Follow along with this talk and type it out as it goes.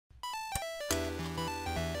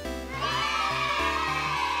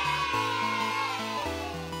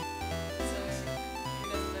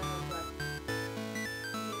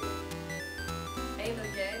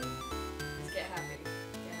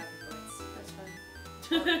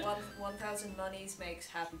1,000 monies makes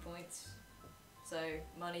happy points. So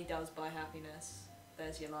money does buy happiness.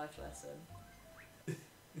 There's your life lesson.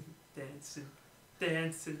 Dancing,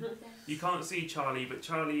 dancing. You can't see Charlie, but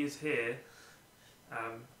Charlie is here.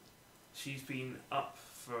 She's been up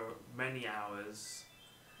for many hours.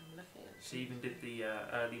 I'm looking at She even did the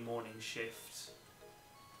early morning shift.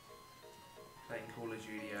 Playing Call of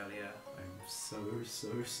Duty earlier. I'm so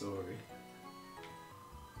sorry.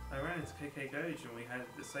 I ran into KK Goj and we had it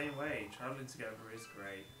the same way. Travelling together is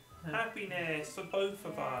great. Happiness for both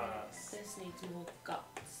of us. This needs more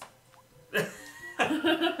guts. This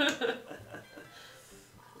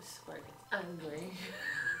square gets angry.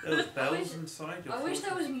 There was bells inside your I wish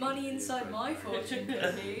there was fortune money cookie. inside my fortune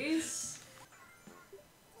cookies.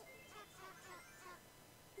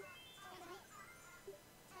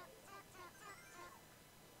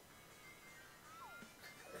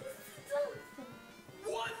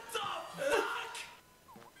 What the fuck?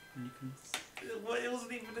 Well, it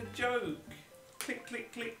wasn't even a joke. Click,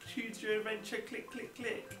 click, click. Choose your adventure. Click, click,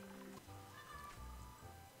 click.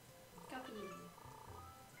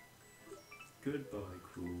 Goodbye,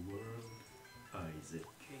 cruel world. Isaac.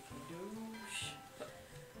 KK douche.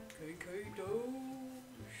 KK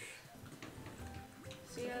douche.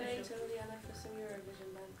 See you later, Liana, for some Eurovision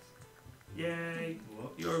bands. Yay.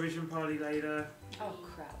 What? Eurovision party later. Oh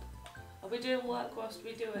crap. Are we doing work whilst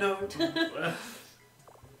we do it? No.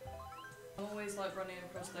 I'm always like running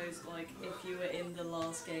across those like if you were in the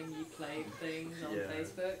last game you played things on Yeah.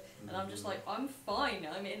 Facebook, and I'm just like, I'm fine,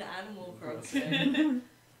 I'm in Animal Crossing.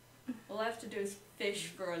 All I have to do is fish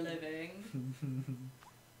for a living.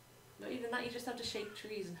 Not even that, you just have to shake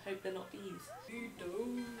trees and hope they're not bees. You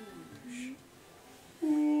douche.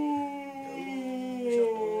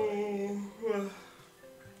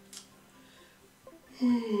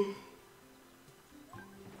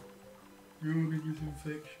 Yawning is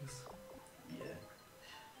infectious. Yeah.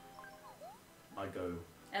 I go.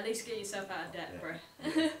 At least get yourself out of debt, Yeah. bro.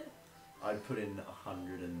 Yeah. I put in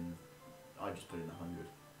 100 and I just put in 100.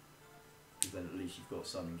 Because then at least you've got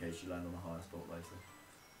some in case you land on a higher spot later.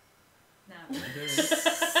 Now.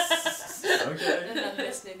 Okay. And I'm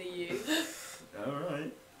listening to you.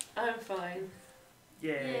 Alright. I'm fine.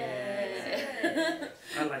 Yeah.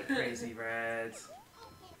 I like Crazy Red.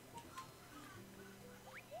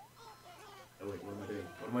 Oh wait, what am I doing?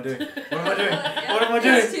 What am I doing? What am I doing? Yeah, What am I It's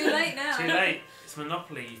doing? too late now. Too late. It's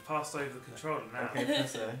Monopoly. You've passed over the controller now. Okay,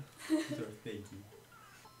 press A. Sorry, thank you.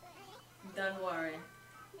 Don't worry.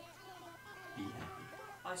 Be happy.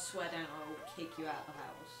 I swear down, I will kick you out of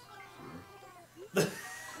the house.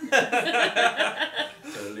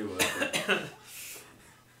 Totally worth it.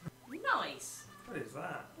 Nice. What is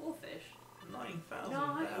that? Oarfish. 9,000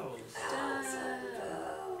 9,000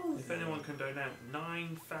 bells. If anyone can donate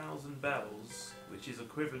 9,000 bells, which is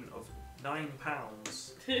equivalent of £9.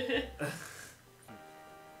 I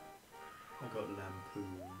got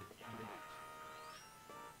lampooned.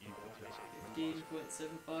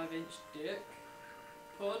 15.75-inch dick.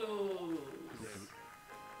 Puddles.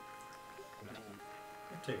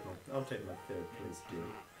 I'll take my third place deal.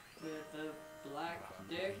 With the black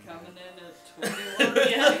dick coming in at 21.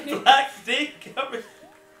 Yeah, black dick coming.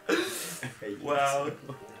 Wow.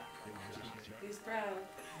 He's proud.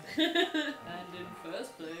 And in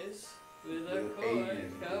first place, with a With coin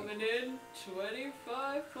alien. coming in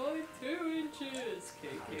 25.2 inches.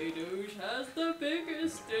 KK Douche has the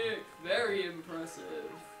biggest dick. Very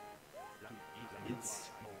impressive. It's.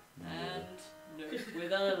 And no,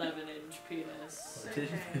 with an 11-inch penis.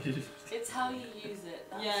 It's how you use it.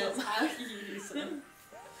 That's Yeah, it's what- how you use it.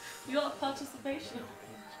 You got participation.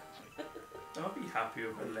 I'll be happy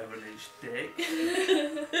with 11-inch dick.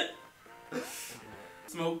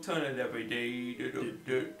 Smoke turnip every day.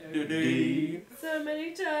 Do-do-do-do-do. So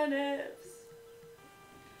many turnips.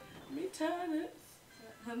 Me turnips.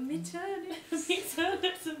 Me turnips. Me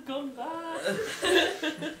turnips have gone bad.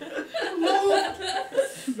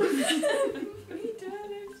 Me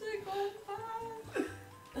turnips are gone bad.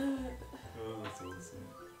 Oh, that's awesome.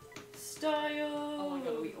 Style. Oh my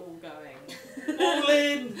god, are we all going? All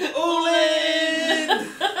in! All in!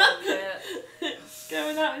 Yeah.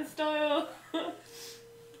 Going out in style.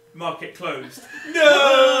 Market closed.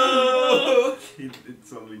 No! It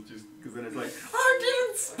suddenly just. Because then it's like, I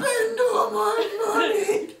didn't spend all my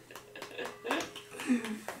money!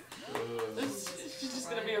 She's just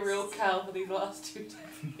gonna be a real cow for these last 2 days.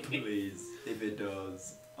 Please, if it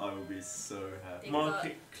does, I will be so happy.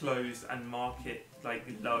 Market closed and market like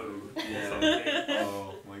low. Yeah. Something.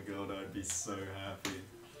 Oh my god, I'd be so happy.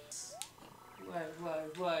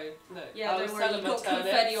 Whoa. Look. Yeah, I was don't worry, selling you've my got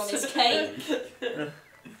confetti on his cake.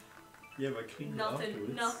 Yeah, but clean it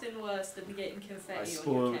afterwards. Nothing worse than getting confetti I on your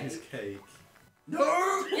spoiled cake. his cake.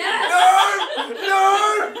 No! Yes! No!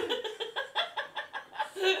 No!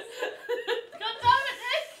 God damn it,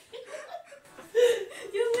 Nick!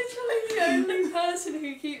 You're literally the only person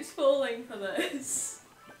who keeps falling for this.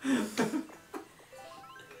 Yes.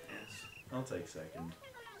 I'll take second.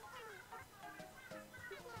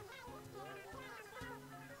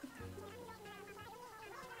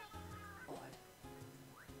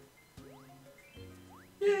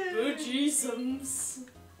 Boojisms.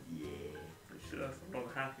 Yeah. It should have a lot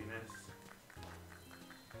of happiness.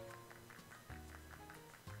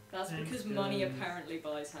 That's Thanks, because money guys. apparently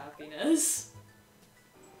buys happiness.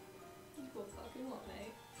 You got fucking what,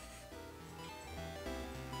 mate?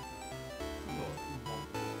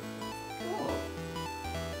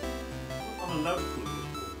 On a local